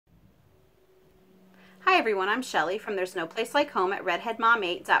Hi everyone, I'm Shelly from There's No Place Like Home at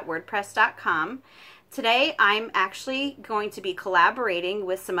redheadmom8.wordpress.com. Today I'm actually going to be collaborating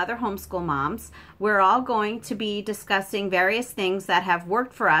with some other homeschool moms. We're all going to be discussing various things that have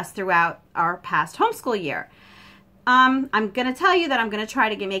worked for us throughout our past homeschool year. I'm going to tell you that I'm going to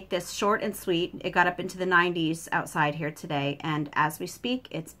try to make this short and sweet. It got up into the 90s outside here today, and as we speak,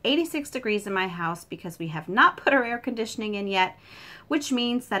 it's 86 degrees in my house because we have not put our air conditioning in yet, which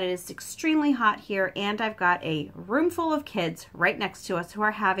means that it is extremely hot here, and I've got a room full of kids right next to us who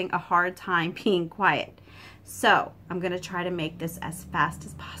are having a hard time being quiet. So I'm going to try to make this as fast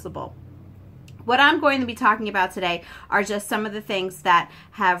as possible. What I'm going to be talking about today are just some of the things that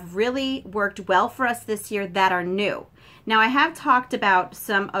have really worked well for us this year that are new. Now, I have talked about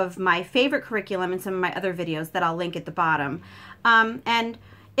some of my favorite curriculum in some of my other videos that I'll link at the bottom. And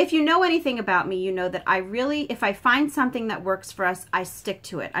if you know anything about me, you know that if I find something that works for us, I stick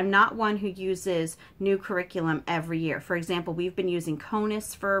to it. I'm not one who uses new curriculum every year. For example, we've been using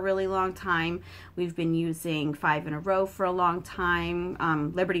CONUS for a really long time. We've been using 5 in a Row for a long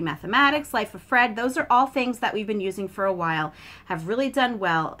time. Liberty Mathematics, Life of Fred, those are all things that we've been using for a while, have really done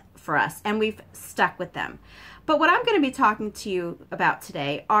well for us, and we've stuck with them. But what I'm going to be talking to you about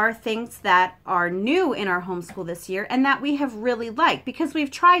today are things that are new in our homeschool this year and that we have really liked, because we've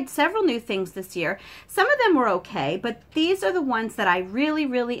tried several new things this year. Some of them were okay, but these are the ones that I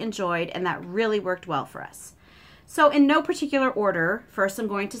really enjoyed and that really worked well for us. So in no particular order, first I'm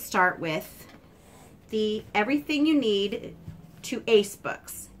going to start with the Everything You Need to Ace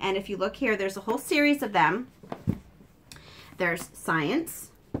books. And if you look here, there's a whole series of them. There's Science,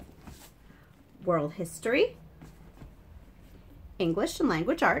 World History, English and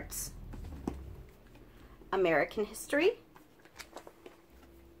Language Arts, American History,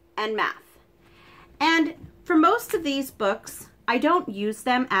 and Math. And for most of these books, I don't use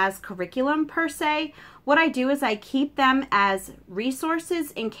them as curriculum per se. What I do is I keep them as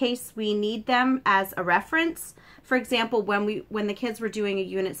resources in case we need them as a reference. For example, when the kids were doing a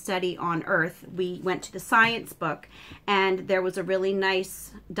unit study on Earth, we went to the science book, and there was a really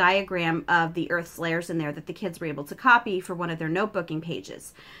nice diagram of the Earth's layers in there that the kids were able to copy for one of their notebooking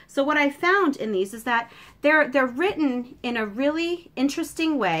pages. So what I found in these is that they're written in a really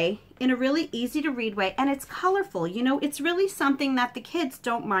interesting way, in a really easy to read way, and it's colorful. You know, it's really something that the kids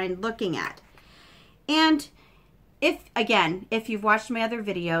don't mind looking at. And if you've watched my other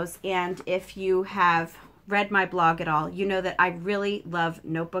videos and if you have read my blog at all, you know that I really love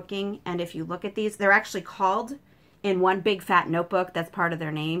notebooking. And if you look at these, they're actually called In One Big Fat Notebook. That's part of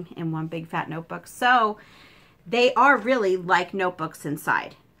their name, In One Big Fat Notebook. So they are really like notebooks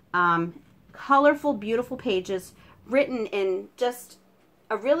inside. Colorful, beautiful pages written in just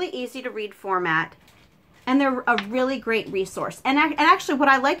a really easy to read format. And they're a really great resource. And actually what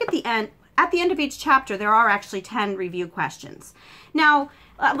I like at the end of each chapter, there are actually 10 review questions. Now,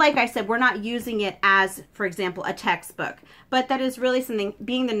 like I said, we're not using it as, for example, a textbook, but that is really something,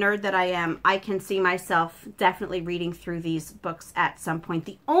 being the nerd that I am, I can see myself definitely reading through these books at some point.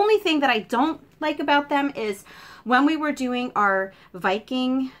 The only thing that I don't like about them is when we were doing our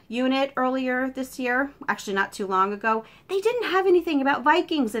Viking unit earlier this year, actually not too long ago, they didn't have anything about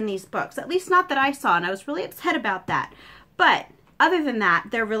Vikings in these books, at least not that I saw, and I was really upset about that. But other than that,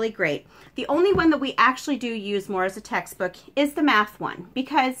 they're really great. The only one that we actually do use more as a textbook is the math one,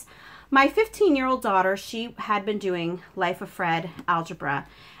 because my 15-year-old daughter, she had been doing Life of Fred algebra,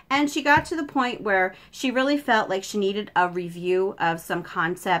 and she got to the point where she really felt like she needed a review of some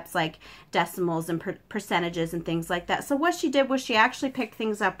concepts like decimals and percentages and things like that. So what she did was she actually picked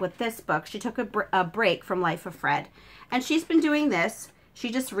things up with this book. She took a break from Life of Fred, and she's been doing this. She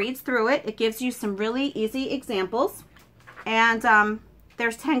just reads through it. It gives you some really easy examples. And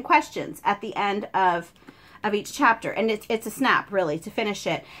there's 10 questions at the end of each chapter. And it's a snap, really, to finish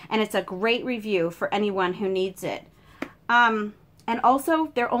it. And it's a great review for anyone who needs it. And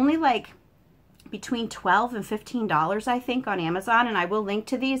also, they're only like between $12 and $15, I think, on Amazon. And I will link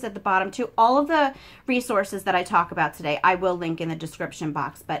to these at the bottom, too. All of the resources that I talk about today, I will link in the description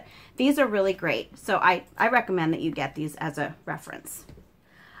box. But these are really great. So I recommend that you get these as a reference.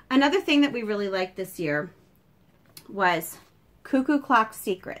 Another thing that we really liked this year was Cuckoo Clock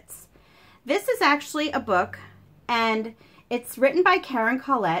Secrets. This is actually a book, and it's written by Karen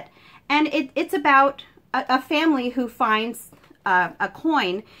Collette, and it's about a family who finds a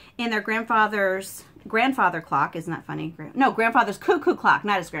coin in their grandfather's grandfather clock. Isn't that funny? No, grandfather's cuckoo clock,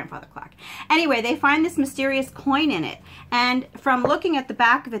 not his grandfather clock. Anyway, they find this mysterious coin in it, and from looking at the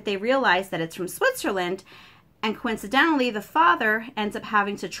back of it, they realize that it's from Switzerland. And coincidentally, the father ends up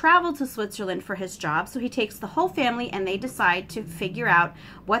having to travel to Switzerland for his job. So he takes the whole family and they decide to figure out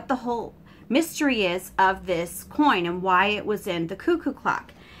what the whole mystery is of this coin and why it was in the cuckoo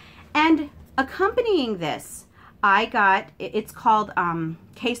clock. And accompanying this, I got, it's called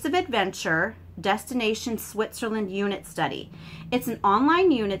Case of Adventure, Destination Switzerland Unit Study. It's an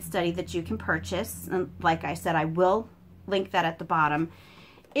online unit study that you can purchase. And like I said, I will link that at the bottom.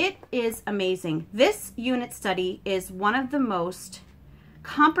 It is amazing. This unit study is one of the most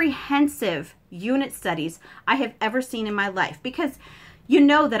comprehensive unit studies I have ever seen in my life, because you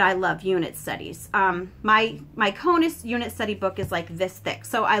know that I love unit studies. My CONUS unit study book is like this thick,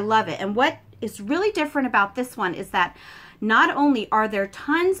 so I love it. And what is really different about this one is that not only are there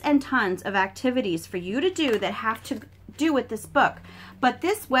tons and tons of activities for you to do that have to do with this book, but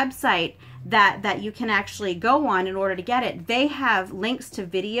this website that you can actually go on in order to get it, they have links to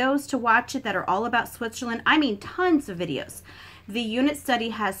videos to watch it that are all about Switzerland. I mean, tons of videos. The unit study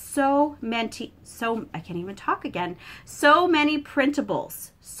has so many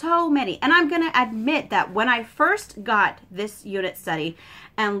printables, so many. And I'm going to admit that when I first got this unit study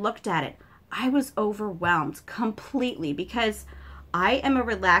and looked at it, I was overwhelmed completely, because I am a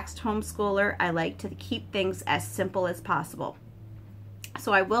relaxed homeschooler. I like to keep things as simple as possible.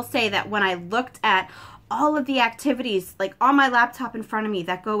 So I will say that when I looked at all of the activities like on my laptop in front of me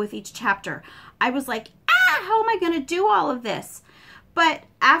that go with each chapter, I was like, how am I going to do all of this? But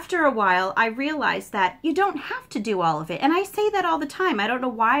after a while, I realized that you don't have to do all of it. And I say that all the time. I don't know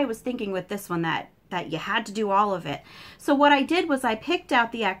why I was thinking with this one that you had to do all of it. So what I did was I picked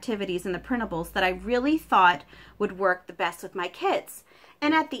out the activities and the printables that I really thought would work the best with my kids.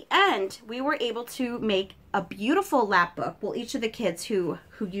 And at the end, we were able to make a beautiful lap book. Well, each of the kids who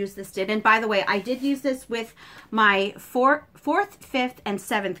used this did. And by the way, I did use this with my fourth, fifth, and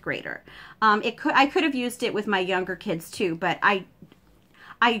seventh grader. I could have used it with my younger kids too, but I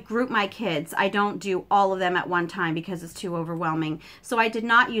group my kids. I don't do all of them at one time because it's too overwhelming. So I did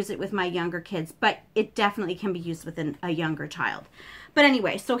not use it with my younger kids, but it definitely can be used with a younger child. But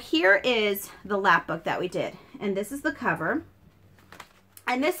anyway, so here is the lap book that we did. And this is the cover.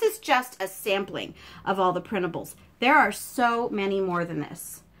 And this is just a sampling of all the printables. There are so many more than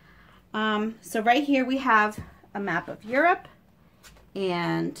this. So right here we have a map of Europe.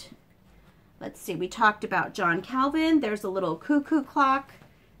 And let's see, we talked about John Calvin. There's a little cuckoo clock.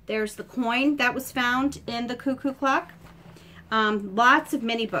 There's the coin that was found in the cuckoo clock. Lots of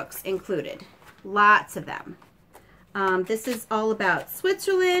mini books included. Lots of them. This is all about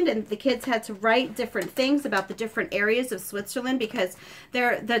Switzerland, and the kids had to write different things about the different areas of Switzerland, because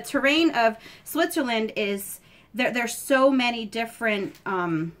the terrain of Switzerland is, there's so many different,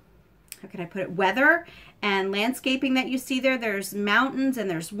 how can I put it, weather and landscaping that you see there. There's mountains and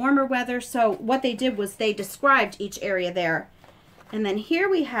there's warmer weather. So what they did was they described each area there. And then here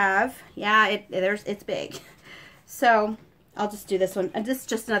we have, it's big. So I'll just do this one. And this is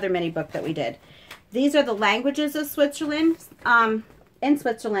just another mini book that we did. These are the languages of Switzerland. In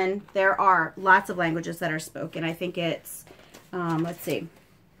Switzerland, there are lots of languages that are spoken. I think it's, let's see,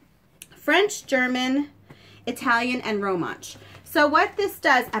 French, German, Italian, and Romansh. So what this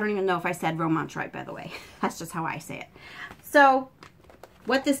does, I don't even know if I said Romansh right, by the way. That's just how I say it. So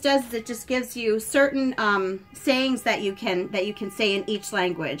what this does is it just gives you certain sayings that you can say in each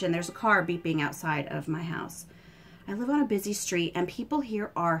language. And there's a car beeping outside of my house. I live on a busy street, and people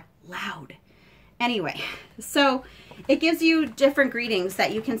here are loud. Anyway, so it gives you different greetings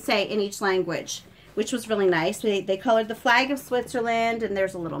that you can say in each language, which was really nice. They colored the flag of Switzerland, and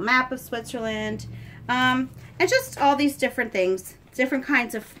there's a little map of Switzerland, and just all these different things, different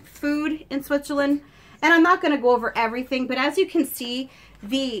kinds of food in Switzerland. And I'm not going to go over everything, but as you can see,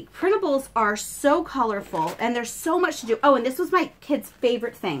 the printables are so colorful, and there's so much to do. Oh, and this was my kid's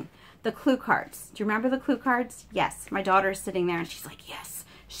favorite thing, the clue cards. Do you remember the clue cards? Yes, my daughter is sitting there, and she's like, yes.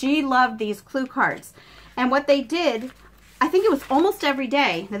 She loved these clue cards. And what they did, I think it was almost every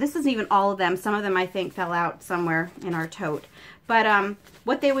day. Now, this isn't even all of them. Some of them, I think, fell out somewhere in our tote. But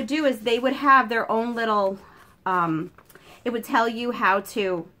what they would do is they would have their own little, it would tell you how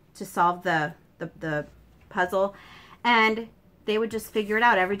to solve the puzzle. And they would just figure it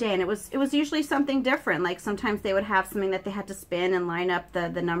out every day. And it was usually something different. Like sometimes they would have something that they had to spin and line up the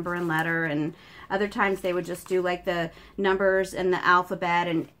number and letter, and other times they would just do like the numbers and the alphabet.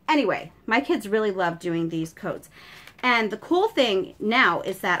 And anyway, my kids really love doing these codes. And the cool thing now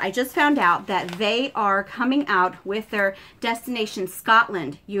is that I just found out that they are coming out with their Destination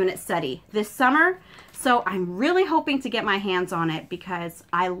Scotland unit study this summer. So I'm really hoping to get my hands on it because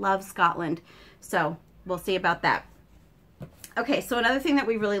I love Scotland. So we'll see about that. Okay, so another thing that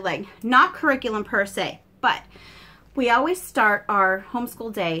we really like, not curriculum per se, but we always start our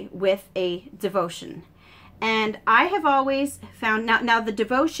homeschool day with a devotion. And I have always found, now the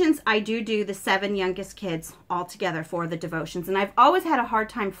devotions, I do the 7 youngest kids all together for the devotions. And I've always had a hard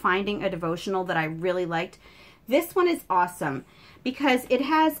time finding a devotional that I really liked. This one is awesome because it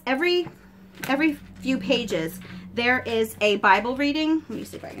has every few pages, there is a Bible reading. Let me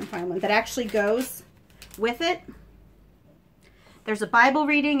see if I can find one that actually goes with it. There's a Bible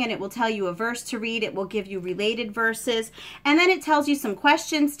reading and it will tell you a verse to read. It will give you related verses. And then it tells you some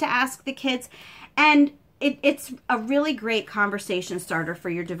questions to ask the kids. And it's a really great conversation starter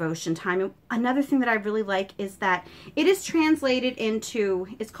for your devotion time. And another thing that I really like is that it is translated into,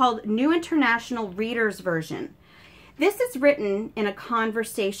 it's called New International Reader's Version. This is written in a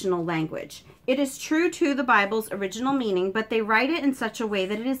conversational language. It is true to the Bible's original meaning, but they write it in such a way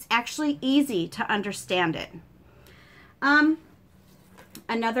that it is actually easy to understand it.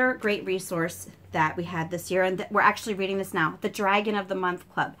 Another great resource that we had this year, and we're actually reading this now, the Dragon of the Month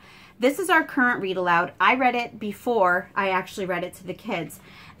Club. This is our current read aloud. I read it before I actually read it to the kids.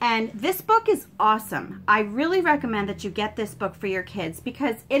 And this book is awesome. I really recommend that you get this book for your kids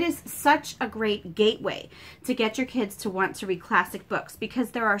because it is such a great gateway to get your kids to want to read classic books,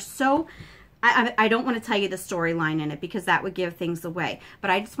 because there are so, I don't want to tell you the storyline in it because that would give things away. But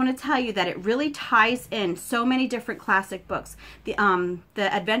I just want to tell you that it really ties in so many different classic books. The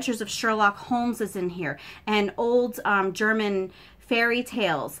Adventures of Sherlock Holmes is in here, and old German fairy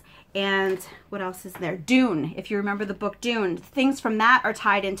tales. And what else is there? Dune, if you remember the book Dune. Things from that are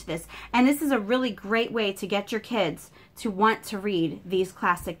tied into this. And this is a really great way to get your kids to want to read these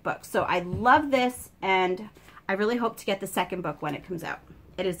classic books. So I love this, and I really hope to get the second book when it comes out.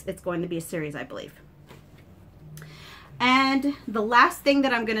 It's going to be a series, I believe. And the last thing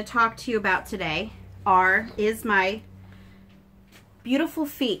that I'm going to talk to you about today is my Beautiful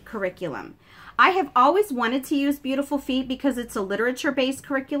Feet curriculum. I have always wanted to use Beautiful Feet because it's a literature-based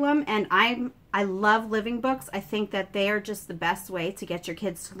curriculum, and I love living books. I think that they are just the best way to get your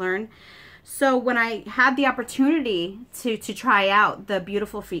kids to learn. So when I had the opportunity to try out the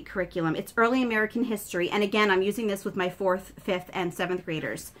Beautiful Feet curriculum, it's early American history, and again, I'm using this with my 4th, 5th, and 7th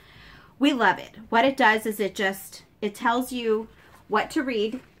graders. We love it. What it does is it tells you what to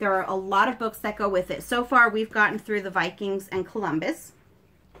read. There are a lot of books that go with it. So far, we've gotten through the Vikings and Columbus.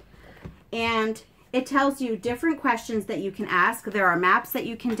 And it tells you different questions that you can ask. There are maps that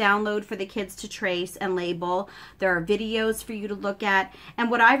you can download for the kids to trace and label. There are videos for you to look at. And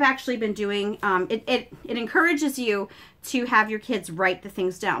what I've actually been doing, it encourages you to have your kids write the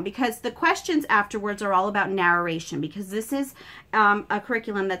things down, because the questions afterwards are all about narration, because this is a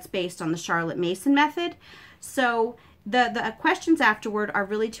curriculum that's based on the Charlotte Mason method. So the questions afterward are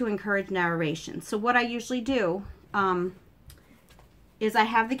really to encourage narration. So what I usually do is I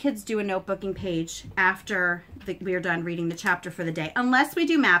have the kids do a notebooking page after we're done reading the chapter for the day, unless we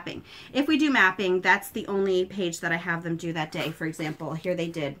do mapping. If we do mapping, that's the only page that I have them do that day. For example, here they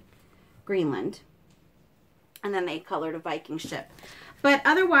did Greenland, and then they colored a Viking ship. But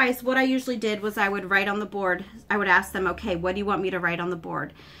otherwise, what I usually did was I would write on the board. I would ask them, okay, what do you want me to write on the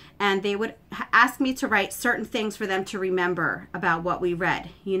board? And they would ask me to write certain things for them to remember about what we read,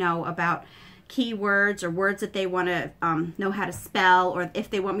 you know, about keywords or words that they want to know how to spell, or if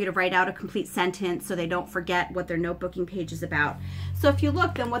they want me to write out a complete sentence so they don't forget what their notebooking page is about. So if you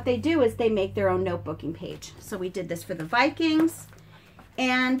look, then what they do is they make their own notebooking page. So we did this for the Vikings,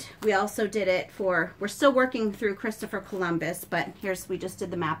 and we also did it for, we're still working through Christopher Columbus, but we just did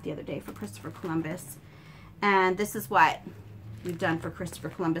the map the other day for Christopher Columbus. And this is what we've done for Christopher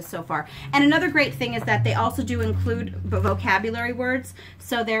Columbus so far. And another great thing is that they also do include vocabulary words.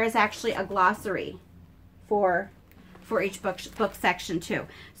 So there is actually a glossary for each book section too.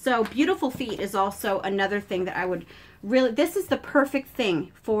 So Beautiful Feet is also another thing that I would really, this is the perfect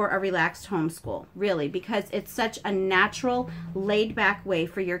thing for a relaxed homeschool, really, because it's such a natural, laid back way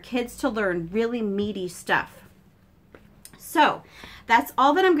for your kids to learn really meaty stuff. So that's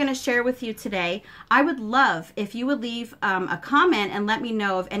all that I'm going to share with you today. I would love if you would leave a comment and let me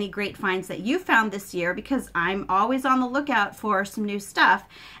know of any great finds that you found this year, because I'm always on the lookout for some new stuff.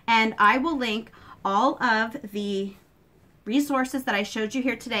 And I will link all of the resources that I showed you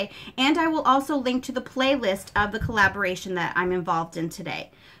here today, and I will also link to the playlist of the collaboration that I'm involved in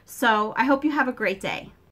today. So I hope you have a great day.